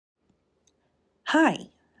Hi,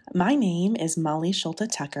 my name is Molly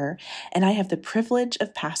Schulte-Tucker, and I have the privilege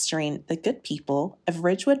of pastoring the good people of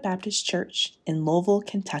Ridgewood Baptist Church in Louisville,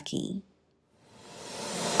 Kentucky.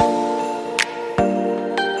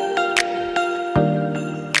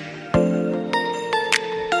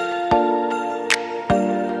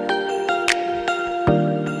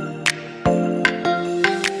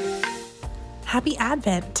 Happy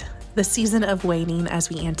Advent, the season of waiting as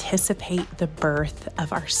we anticipate the birth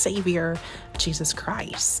of our Savior, Jesus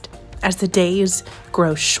Christ. As the days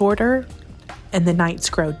grow shorter and the nights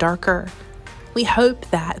grow darker, we hope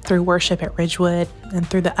that through worship at Ridgewood and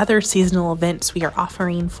through the other seasonal events we are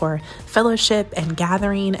offering for fellowship and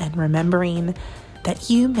gathering and remembering, that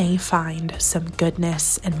you may find some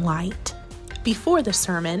goodness and light. Before the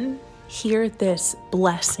sermon, hear this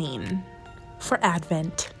blessing for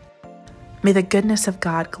Advent. May the goodness of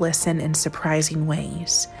God glisten in surprising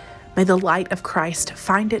ways. May the light of Christ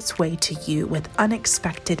find its way to you with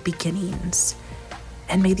unexpected beginnings.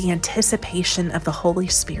 And may the anticipation of the Holy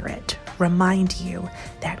Spirit remind you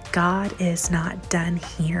that God is not done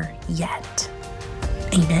here yet.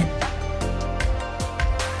 Amen.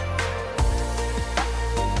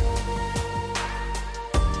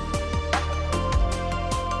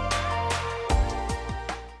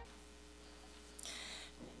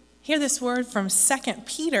 Hear this word from 2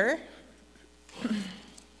 Peter,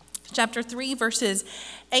 chapter 3, verses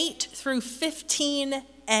 8 through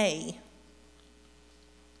 15a.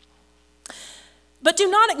 But do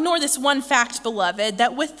not ignore this one fact, beloved,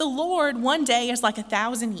 that with the Lord 1 day is like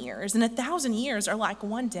 1,000 years, and 1,000 years are like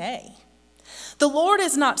 1 day. The Lord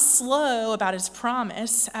is not slow about his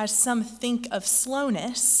promise, as some think of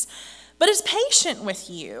slowness, but is patient with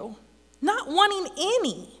you, not wanting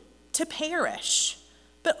any to perish,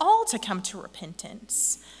 but all to come to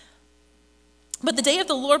repentance. But the day of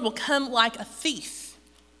the Lord will come like a thief,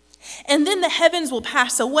 and then the heavens will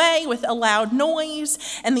pass away with a loud noise,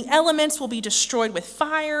 and the elements will be destroyed with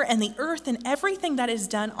fire, and the earth and everything that is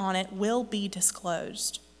done on it will be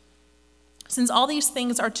disclosed. Since all these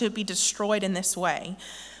things are to be destroyed in this way,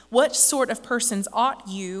 what sort of persons ought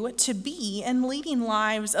you to be in leading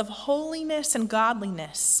lives of holiness and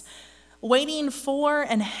godliness, waiting for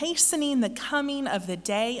and hastening the coming of the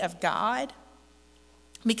day of God,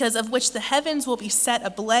 because of which the heavens will be set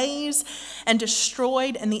ablaze and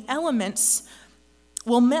destroyed, and the elements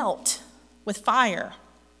will melt with fire?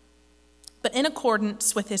 But in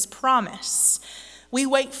accordance with his promise, we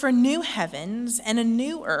wait for new heavens and a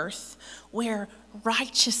new earth where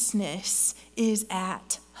righteousness is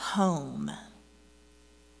at home.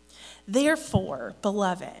 Therefore,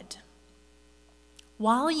 beloved,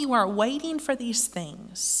 while you are waiting for these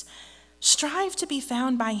things, strive to be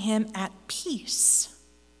found by him at peace,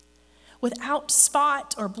 without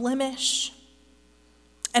spot or blemish,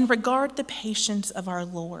 and regard the patience of our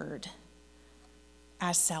Lord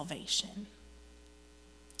as salvation.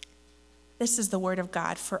 This is the word of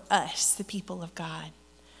God for us, the people of God.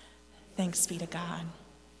 Thanks be to God.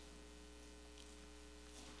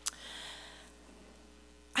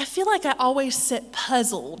 I feel like I always sit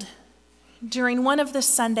puzzled during one of the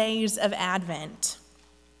Sundays of Advent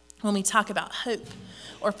when we talk about hope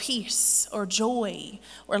or peace or joy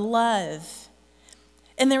or love.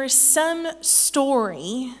 And there is some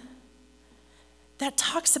story that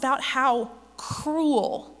talks about how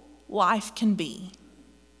cruel life can be.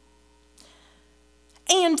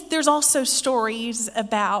 And there's also stories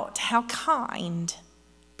about how kind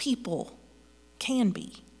people can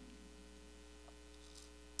be.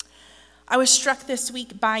 I was struck this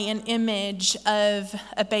week by an image of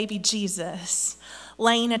a baby Jesus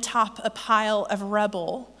laying atop a pile of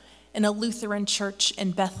rubble in a Lutheran church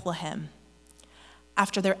in Bethlehem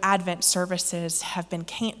after their Advent services have been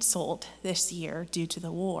canceled this year due to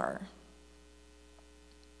the war.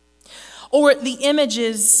 Or the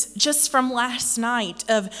images just from last night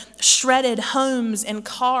of shredded homes and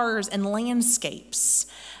cars and landscapes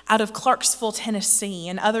out of Clarksville, Tennessee,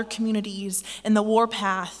 and other communities in the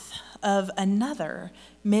warpath of another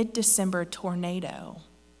mid-December tornado.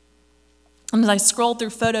 And as I scrolled through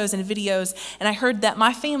photos and videos, and I heard that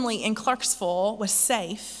my family in Clarksville was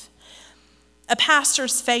safe, a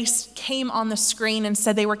pastor's face came on the screen and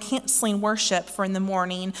said they were canceling worship for in the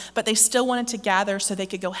morning, but they still wanted to gather so they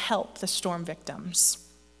could go help the storm victims.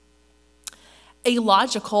 A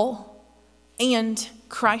logical and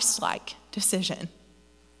Christ-like decision.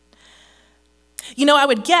 You know, I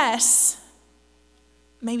would guess,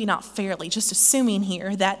 maybe not fairly, just assuming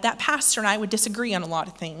here, that pastor and I would disagree on a lot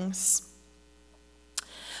of things.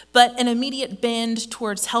 But an immediate bend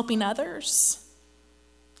towards helping others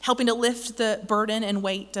helping to lift the burden and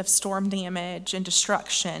weight of storm damage and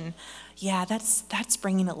destruction. Yeah, that's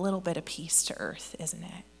bringing a little bit of peace to earth, isn't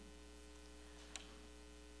it?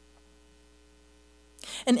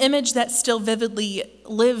 An image that still vividly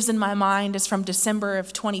lives in my mind is from December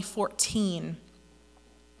of 2014,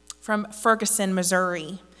 from Ferguson,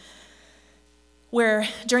 Missouri, where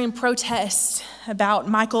during protests about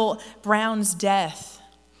Michael Brown's death,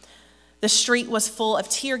 the street was full of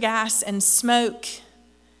tear gas and smoke,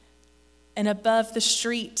 and above the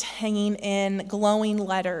street, hanging in glowing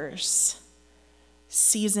letters,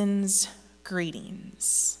 "Season's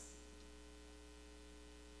greetings."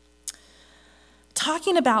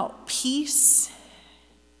 Talking about peace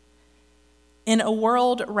in a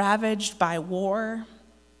world ravaged by war,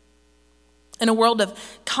 in a world of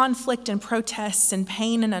conflict and protests and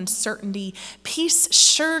pain and uncertainty, peace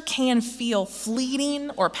sure can feel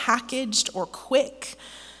fleeting or packaged or quick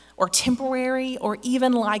or temporary or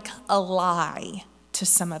even like a lie to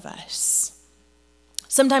some of us.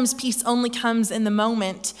 Sometimes peace only comes in the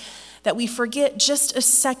moment that we forget just a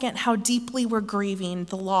second how deeply we're grieving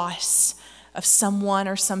the loss of someone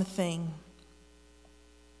or something.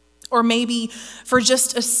 Or maybe for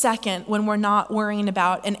just a second when we're not worrying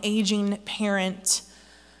about an aging parent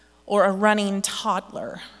or a running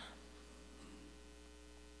toddler.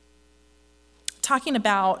 Talking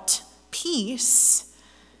about peace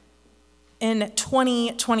in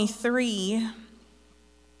 2023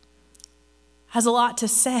 has a lot to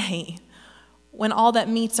say when all that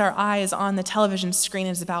meets our eyes on the television screen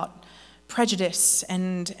is about prejudice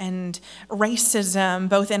and racism,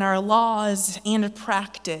 both in our laws and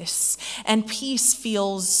practice. And peace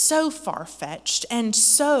feels so far-fetched and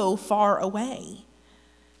so far away.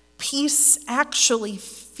 Peace actually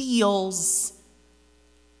feels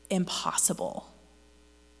impossible.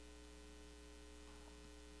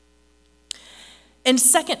 In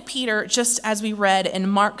 2 Peter, just as we read in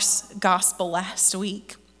Mark's gospel last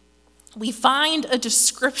week, we find a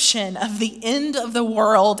description of the end of the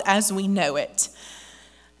world as we know it.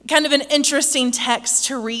 Kind of an interesting text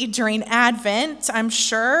to read during Advent, I'm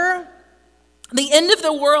sure. The end of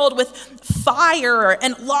the world with fire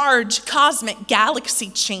and large cosmic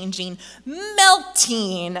galaxy-changing,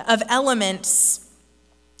 melting of elements.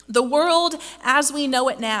 The world as we know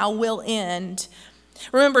it now will end.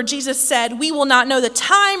 Remember, Jesus said, "We will not know the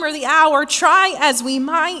time or the hour, try as we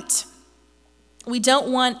might." We don't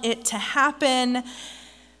want it to happen.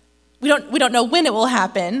 We don't know when it will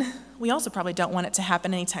happen. We also probably don't want it to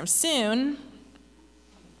happen anytime soon.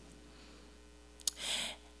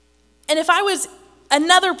 And if I was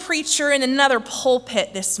another preacher in another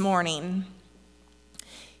pulpit this morning,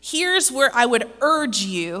 here's where I would urge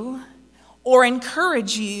you or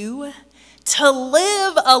encourage you to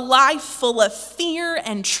live a life full of fear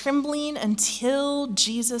and trembling until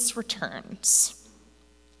Jesus returns.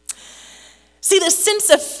 See, the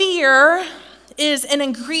sense of fear is an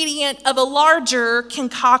ingredient of a larger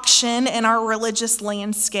concoction in our religious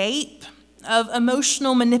landscape of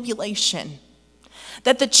emotional manipulation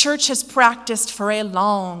that the church has practiced for a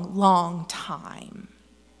long, long time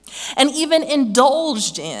and even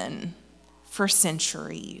indulged in for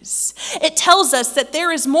centuries. It tells us that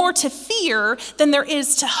there is more to fear than there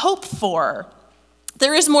is to hope for.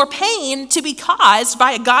 There is more pain to be caused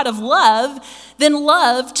by a God of love than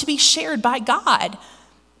love to be shared by God.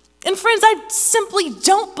 And friends, I simply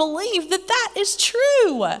don't believe that that is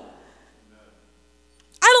true. I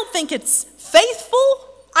don't think it's faithful.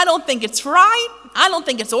 I don't think it's right. I don't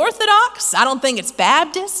think it's orthodox. I don't think it's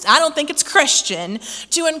Baptist. I don't think it's Christian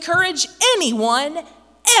to encourage anyone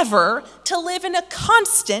ever to live in a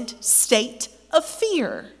constant state of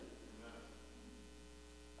fear.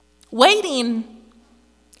 Waiting,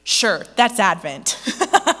 sure, that's Advent.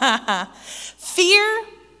 Fear,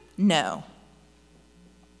 no.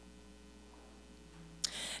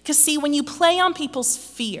 Because see, when you play on people's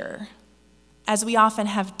fear, as we often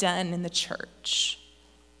have done in the church,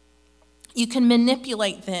 you can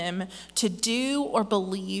manipulate them to do or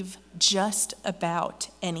believe just about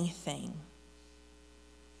anything.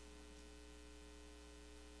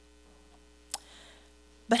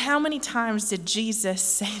 But how many times did Jesus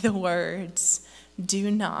say the words, "Do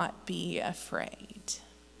not be afraid"?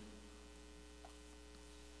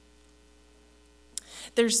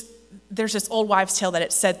 There's this old wives' tale that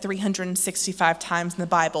it said 365 times in the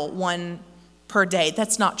Bible, one per day.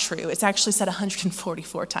 That's not true. It's actually said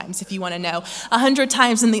 144 times, if you want to know. 100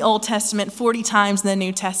 times in the Old Testament, 40 times in the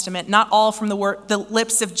New Testament. Not all from the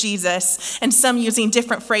lips of Jesus, and some using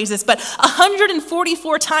different phrases, but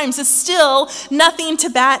 144 times is still nothing to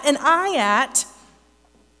bat an eye at.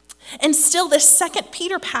 And still, this 2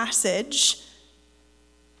 Peter passage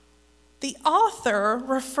The author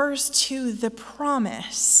refers to the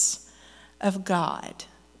promise of God.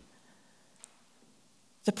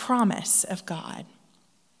 The promise of God.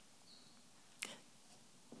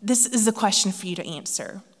 This is a question for you to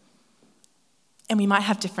answer. And we might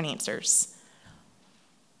have different answers.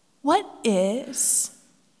 What is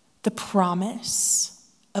the promise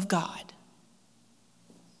of God?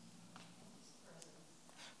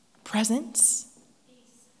 Presence?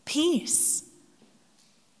 Peace.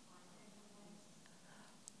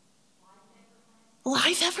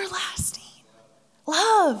 Life everlasting.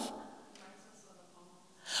 Love.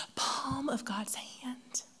 Palm of God's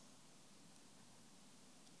hand.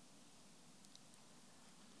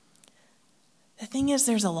 The thing is,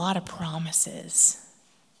 there's a lot of promises.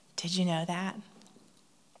 Did you know that?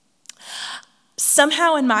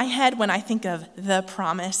 Somehow in my head, when I think of the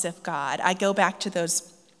promise of God, I go back to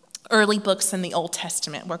those early books in the Old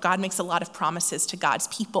Testament where God makes a lot of promises to God's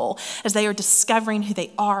people as they are discovering who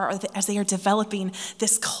they are, or as they are developing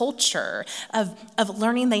this culture of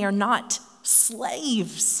learning they are not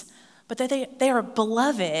slaves, but that they are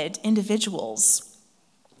beloved individuals.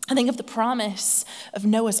 I think of the promise of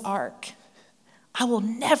Noah's Ark. I will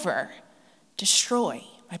never destroy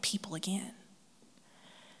my people again.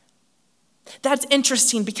 That's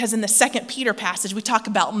interesting because in the 2 Peter passage, we talk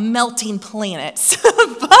about melting planets.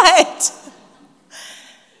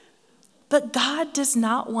 But God does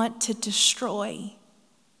not want to destroy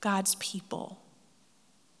God's people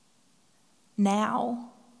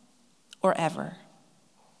now or ever.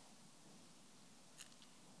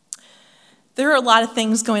 There are a lot of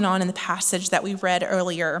things going on in the passage that we read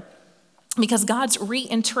earlier, because God's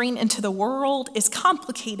re-entering into the world is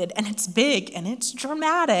complicated and it's big and it's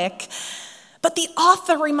dramatic. But the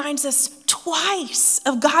author reminds us twice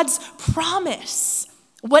of God's promise.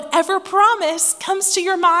 Whatever promise comes to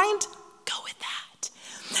your mind, go with that.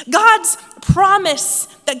 God's promise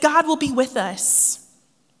that God will be with us.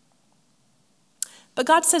 But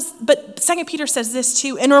 2 Peter says this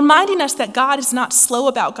too, in reminding us that God is not slow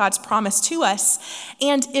about God's promise to us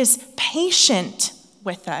and is patient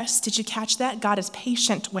with us. Did you catch that? God is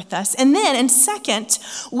patient with us. And then, and second,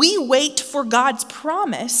 we wait for God's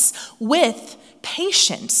promise with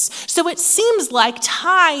patience. So it seems like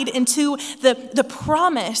tied into the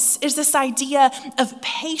promise is this idea of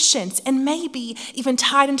patience, and maybe even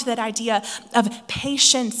tied into that idea of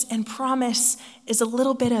patience and promise is a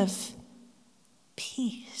little bit of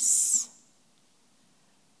peace.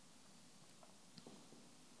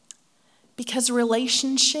 Because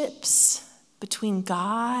relationships between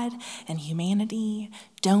God and humanity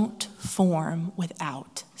don't form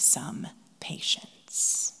without some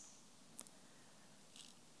patience.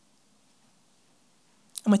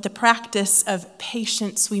 And with the practice of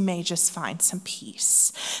patience, we may just find some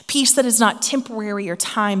peace. Peace that is not temporary or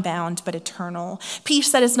time-bound, but eternal.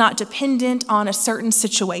 Peace that is not dependent on a certain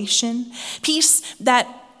situation. Peace that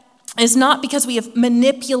is not because we have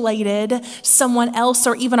manipulated someone else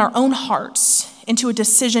or even our own hearts into a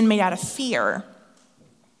decision made out of fear.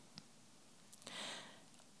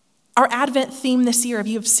 Our Advent theme this year, if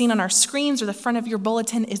you have seen on our screens or the front of your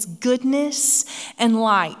bulletin, is goodness and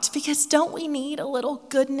light. Because don't we need a little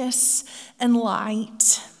goodness and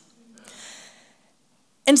light?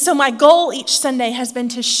 And so my goal each Sunday has been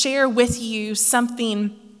to share with you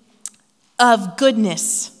something of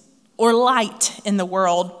goodness or light in the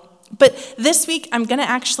world. But this week, I'm going to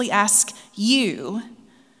actually ask you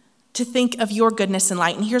to think of your goodness and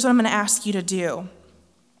light. And here's what I'm going to ask you to do.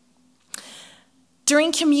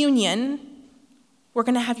 During communion, we're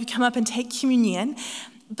going to have you come up and take communion,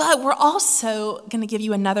 but we're also going to give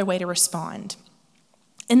you another way to respond.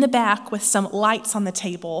 In the back, with some lights on the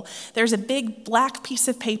table, there's a big black piece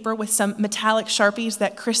of paper with some metallic Sharpies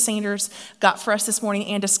that Chris Sanders got for us this morning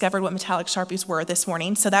and discovered what metallic Sharpies were this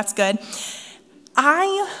morning, so that's good.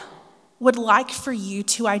 I would like for you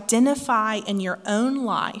to identify in your own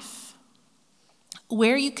life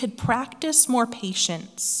where you could practice more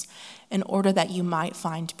patience in order that you might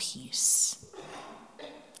find peace.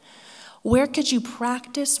 Where could you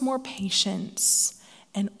practice more patience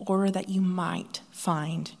in order that you might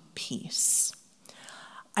find peace?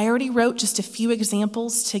 I already wrote just a few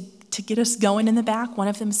examples to get us going in the back. One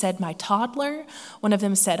of them said my toddler. One of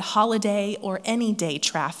them said holiday or any day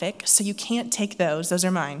traffic. So you can't take those. Those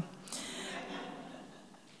are mine.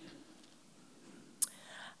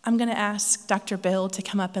 I'm going to ask Dr. Bill to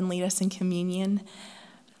come up and lead us in communion.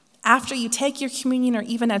 After you take your communion, or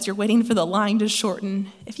even as you're waiting for the line to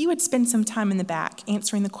shorten, if you would spend some time in the back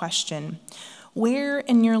answering the question, where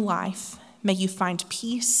in your life may you find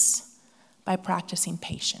peace by practicing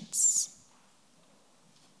patience?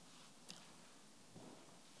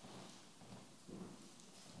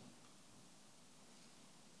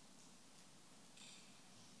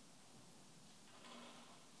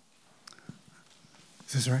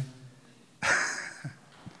 Is this right?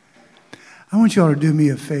 I want you all to do me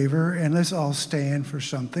a favor, and let's all stand for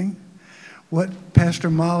something. What Pastor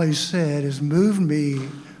Molly said has moved me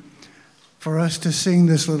for us to sing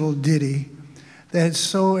this little ditty that's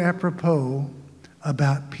so apropos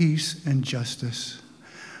about peace and justice.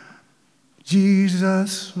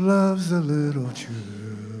 Jesus loves the little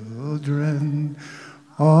children,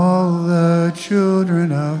 all the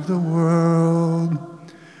children of the world,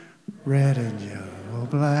 red and yellow,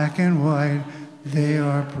 black and white, they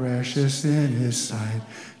are precious in his sight.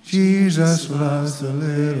 Jesus loves the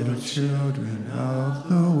little children of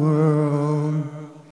the world.